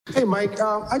Hey, Mike,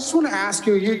 I just want to ask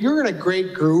you, you're in a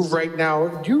great groove right now.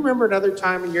 Do you remember another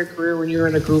time in your career when you were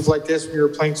in a groove like this, when you were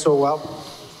playing so well?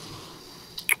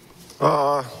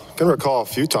 I can recall a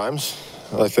few times.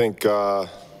 I think there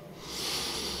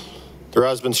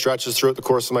has been stretches throughout the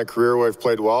course of my career where I've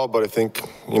played well, but I think,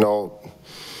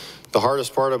 the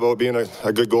hardest part about being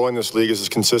a good goalie in this league is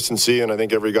consistency, and I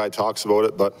think every guy talks about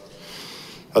it, but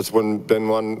that's been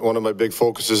one of my big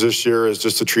focuses this year is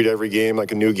just to treat every game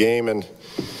like a new game and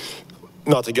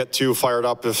not to get too fired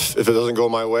up if it doesn't go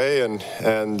my way. And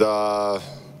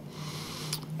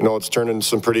it's turned into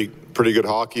some pretty good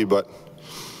hockey, but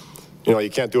you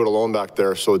can't do it alone back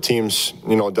there. So the team's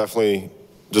definitely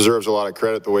deserves a lot of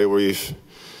credit the way we've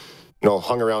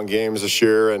hung around games this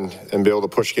year and be able to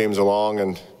push games along.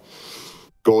 And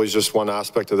goalie's just one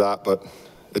aspect of that, but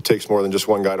it takes more than just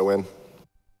one guy to win.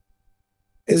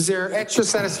 Is there extra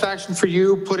satisfaction for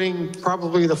you putting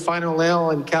probably the final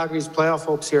nail in Calgary's playoff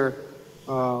hopes here,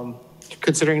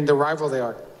 considering the rival they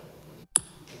are?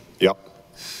 Yep.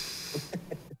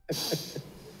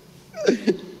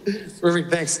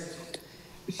 Perfect, thanks.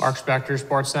 Mark Spector,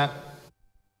 Sportsnet.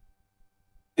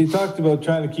 You talked about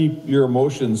trying to keep your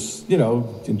emotions,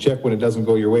 in check when it doesn't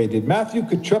go your way. Did Matthew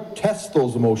Tkachuk test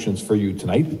those emotions for you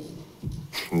tonight?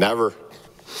 Never.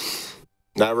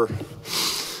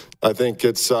 I think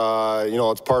it's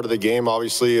it's part of the game.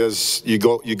 Obviously, as you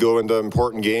go into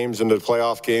important games, into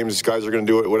playoff games, guys are going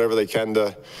to do whatever they can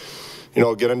to,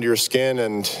 get under your skin.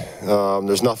 And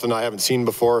there's nothing I haven't seen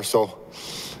before, so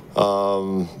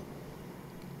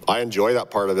I enjoy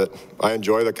that part of it. I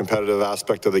enjoy the competitive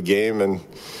aspect of the game,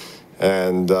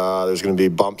 and there's going to be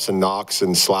bumps and knocks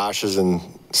and slashes and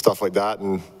stuff like that,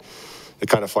 and it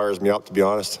kind of fires me up, to be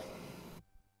honest.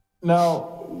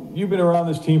 Now, you've been around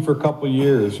this team for a couple of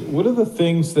years. What are the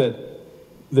things that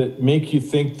make you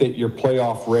think that you're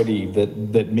playoff ready,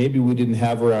 that maybe we didn't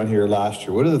have around here last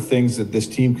year? What are the things that this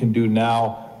team can do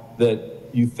now that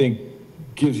you think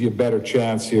gives you a better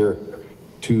chance here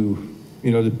to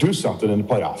do something in the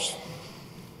playoffs?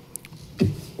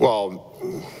 Well,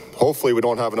 hopefully we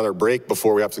don't have another break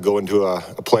before we have to go into a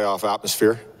playoff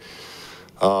atmosphere.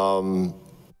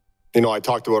 I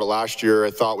talked about it last year.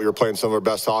 I thought we were playing some of our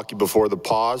best hockey before the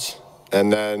pause.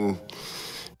 And then,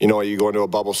 you go into a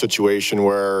bubble situation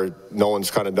where no one's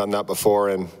kind of done that before.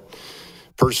 And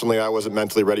personally, I wasn't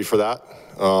mentally ready for that.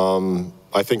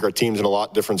 I think our team's in a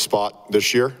lot different spot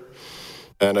this year.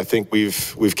 And I think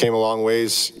we've came a long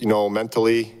ways,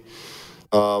 mentally,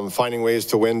 finding ways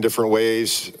to win different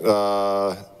ways,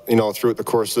 throughout the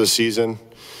course of the season,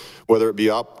 whether it be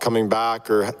up, coming back,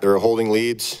 or holding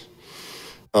leads.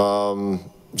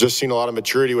 Just seen a lot of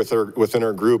maturity within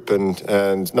our group,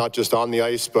 and not just on the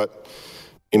ice, but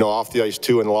off the ice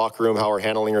too, in the locker room, how we're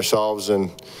handling ourselves,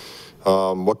 and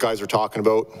what guys are talking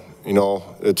about.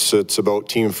 It's about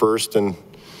team first, and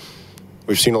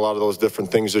we've seen a lot of those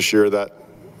different things this year that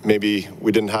maybe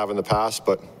we didn't have in the past.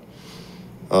 But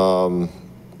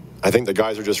I think the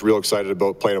guys are just real excited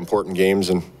about playing important games,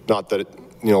 and not that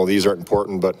these aren't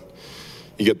important, but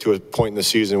you get to a point in the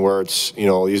season where it's,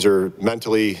 these are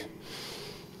mentally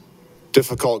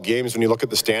difficult games when you look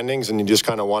at the standings, and you just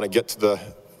kind of want to get to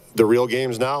the real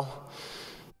games now.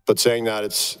 But saying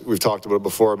that, we've talked about it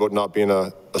before, about not being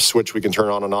a switch we can turn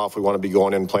on and off. We want to be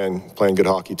going in playing good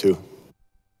hockey too.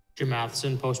 Jim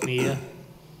Matheson, Post Media.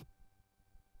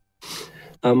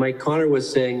 Mike, Connor was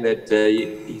saying that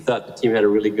he thought the team had a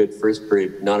really good first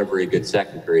period, not a very good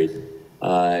second period,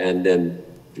 and then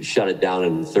shut it down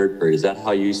in the third period. Is that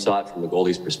how you saw it from the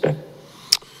goalie's perspective?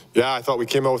 Yeah, I thought we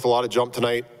came out with a lot of jump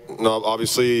tonight.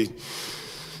 Obviously,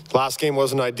 last game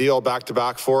wasn't ideal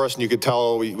back-to-back for us, and you could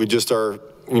tell we just our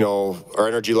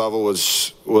energy level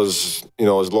was as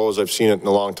low as I've seen it in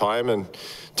a long time, and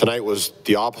tonight was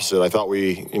the opposite. I thought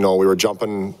we were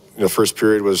jumping. The first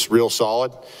period was real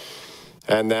solid,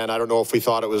 and then I don't know if we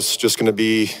thought it was just going to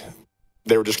be,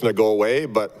 they were just going to go away,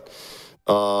 but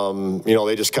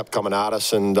they just kept coming at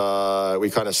us, and we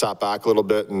kind of sat back a little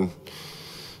bit and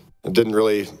didn't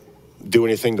really do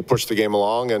anything to push the game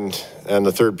along. And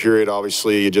the third period,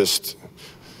 obviously, you just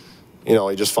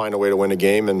find a way to win a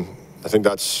game, and I think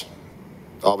that's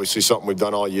obviously something we've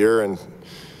done all year, and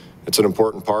it's an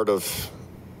important part of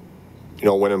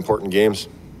winning important games.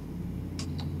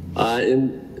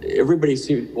 And everybody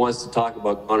wants to talk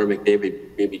about Connor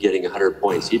McDavid maybe getting 100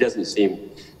 points. He doesn't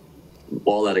seem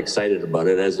all that excited about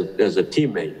it as a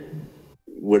teammate.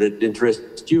 Would it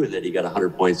interest you that he got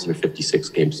 100 points in a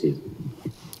 56-game season?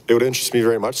 It would interest me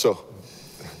very much so.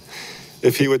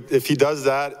 If he does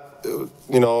that,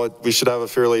 we should have a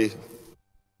fairly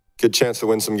good chance to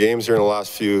win some games here in the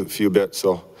last few bits.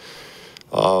 So,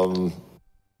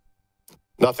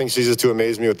 nothing ceases to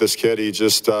amaze me with this kid.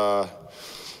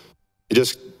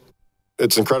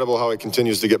 It's incredible how he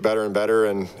continues to get better and better.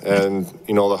 And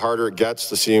the harder it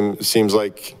gets, it seems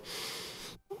like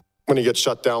when he gets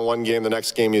shut down one game, the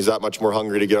next game he's that much more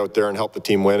hungry to get out there and help the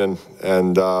team win.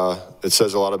 And it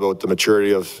says a lot about the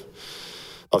maturity of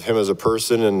him as a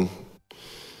person. And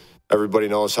everybody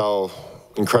knows how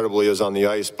incredible he is on the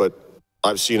ice, but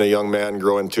I've seen a young man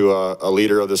grow into a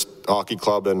leader of this hockey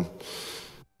club, and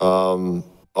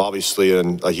obviously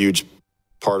a huge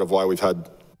part of why we've had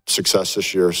success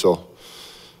this year. So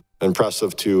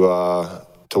impressive to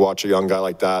watch a young guy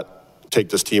like that take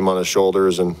this team on his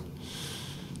shoulders and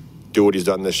do what he's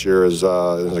done this year is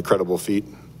an incredible feat.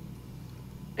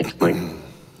 Thanks, Mike.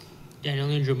 Daniel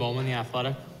Nugent-Bowman, The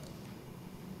Athletic.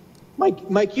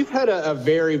 Mike, you've had a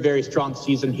very, very strong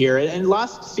season here. And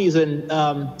last season,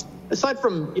 aside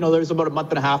from, there was about a month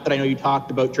and a half that I know you talked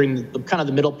about during the kind of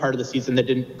the middle part of the season that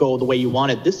didn't go the way you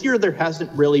wanted. This year, there hasn't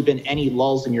really been any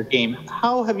lulls in your game.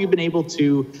 How have you been able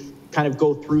to kind of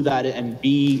go through that and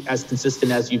be as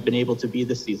consistent as you've been able to be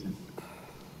this season?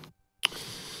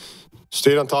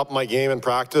 Stayed on top of my game in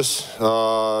practice.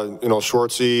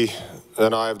 Schwartzy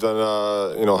and I have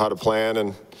done, had a plan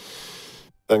and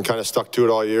kind of stuck to it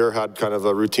all year. Had kind of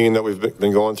a routine that we've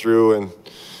been going through,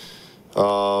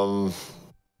 and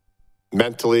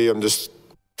mentally, I'm just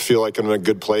feel like I'm in a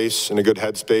good place, in a good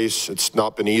headspace. It's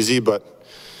not been easy, but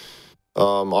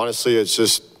honestly, it's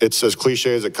as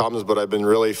cliche as it comes. But I've been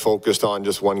really focused on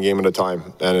just one game at a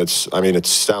time, and it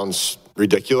sounds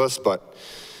ridiculous, but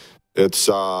it's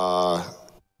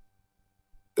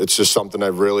just something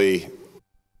I've really,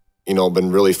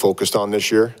 been really focused on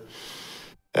this year.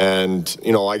 And,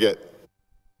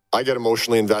 I get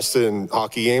emotionally invested in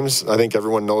hockey games. I think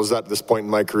everyone knows that at this point in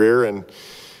my career. And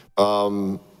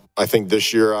I think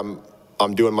this year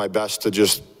I'm doing my best to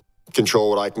just control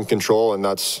what I can control. And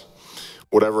that's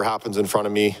whatever happens in front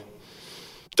of me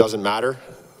doesn't matter.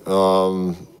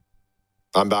 I'm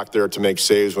back there to make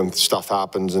saves when stuff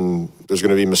happens and there's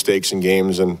going to be mistakes in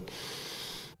games. And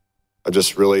I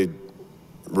just really,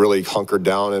 really hunkered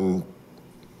down and,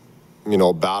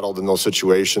 battled in those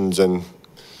situations and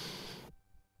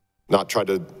not tried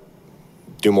to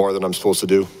do more than I'm supposed to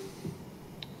do.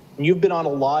 You've been on a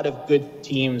lot of good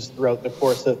teams throughout the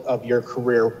course of your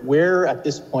career. Where, at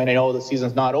this point, I know the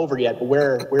season's not over yet, but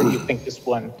where do you think this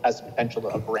one has the potential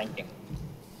of ranking?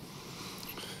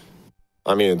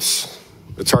 I mean, it's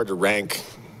hard to rank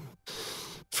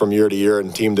from year to year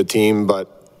and team to team,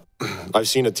 but I've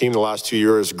seen a team the last 2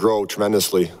 years grow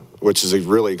tremendously, which is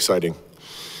really exciting.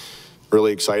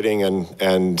 Really exciting,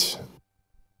 and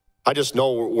I just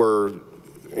know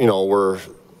we're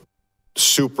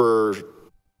super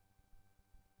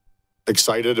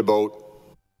excited about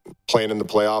playing in the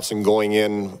playoffs and going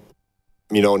in,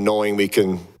 knowing we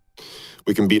can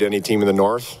beat any team in the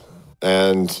North.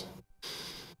 And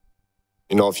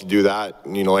if you do that,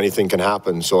 anything can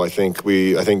happen. So I think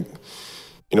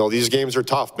these games are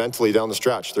tough mentally down the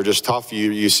stretch. They're just tough.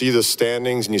 You see the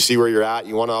standings and you see where you're at.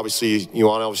 You want obviously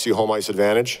home ice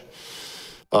advantage.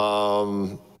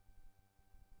 But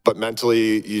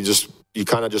mentally, you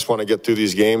kind of just want to get through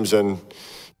these games and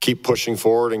keep pushing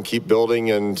forward and keep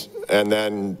building and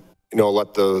then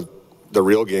let the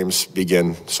real games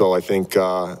begin. So I think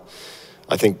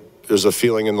there's a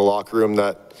feeling in the locker room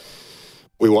that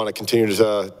we want to continue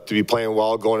to be playing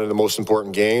well going into the most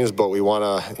important games, but we want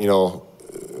to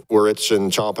we're itching,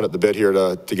 chomping at the bit here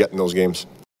to get in those games.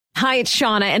 Hi, it's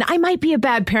Shauna, and I might be a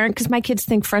bad parent because my kids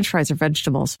think French fries are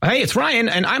vegetables. Hey, it's Ryan,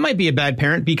 and I might be a bad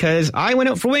parent because I went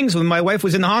out for wings when my wife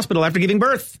was in the hospital after giving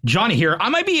birth. Johnny here. I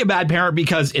might be a bad parent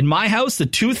because in my house, the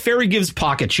tooth fairy gives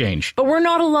pocket change. But we're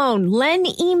not alone. Len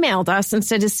emailed us and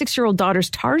said his 6-year-old daughter's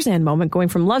Tarzan moment going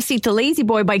from love seat to lazy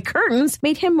boy by curtains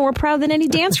made him more proud than any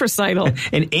dance recital.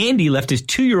 And Andy left his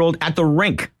 2-year-old at the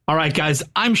rink. All right, guys,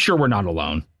 I'm sure we're not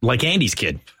alone. Like Andy's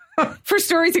kid. For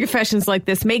stories and confessions like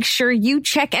this, make sure you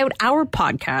check out our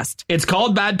podcast. It's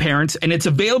called Bad Parents, and it's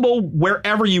available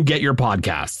wherever you get your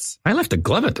podcasts. I left a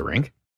glove at the rink.